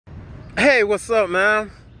Hey, what's up,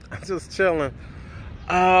 man? I'm just chilling.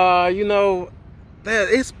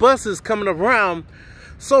 It's buses coming around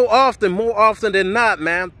so often, more often than not,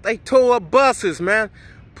 man. They tow up buses, man,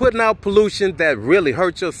 putting out pollution that really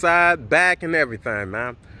hurts your side, back, and everything,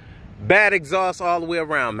 man. Bad exhaust all the way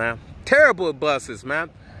around, man. Terrible buses, man.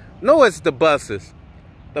 No, it's the buses.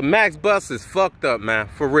 The Max bus is fucked up, man,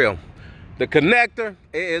 for real. The connector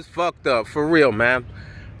is fucked up, for real, man.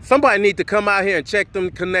 Somebody need to come out here and check them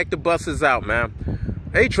connector buses out, man.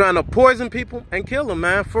 They trying to poison people and kill them,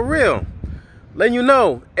 man, for real. Letting you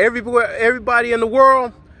know, everybody in the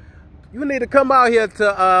world, you need to come out here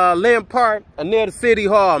to Lynn Park near the City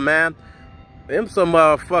Hall, man. Them some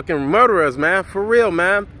fucking murderers, man, for real,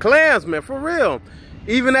 man. Klansmen, for real.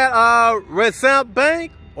 Even that Resent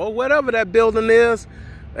Bank, or whatever that building is,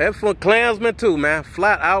 that's for Klansmen too, man.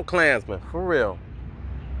 Flat out Klansmen, for real.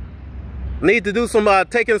 Need to do some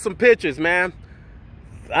taking some pictures, man.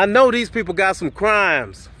 I know these people got some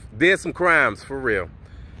crimes, did some crimes, for real.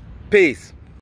 Peace.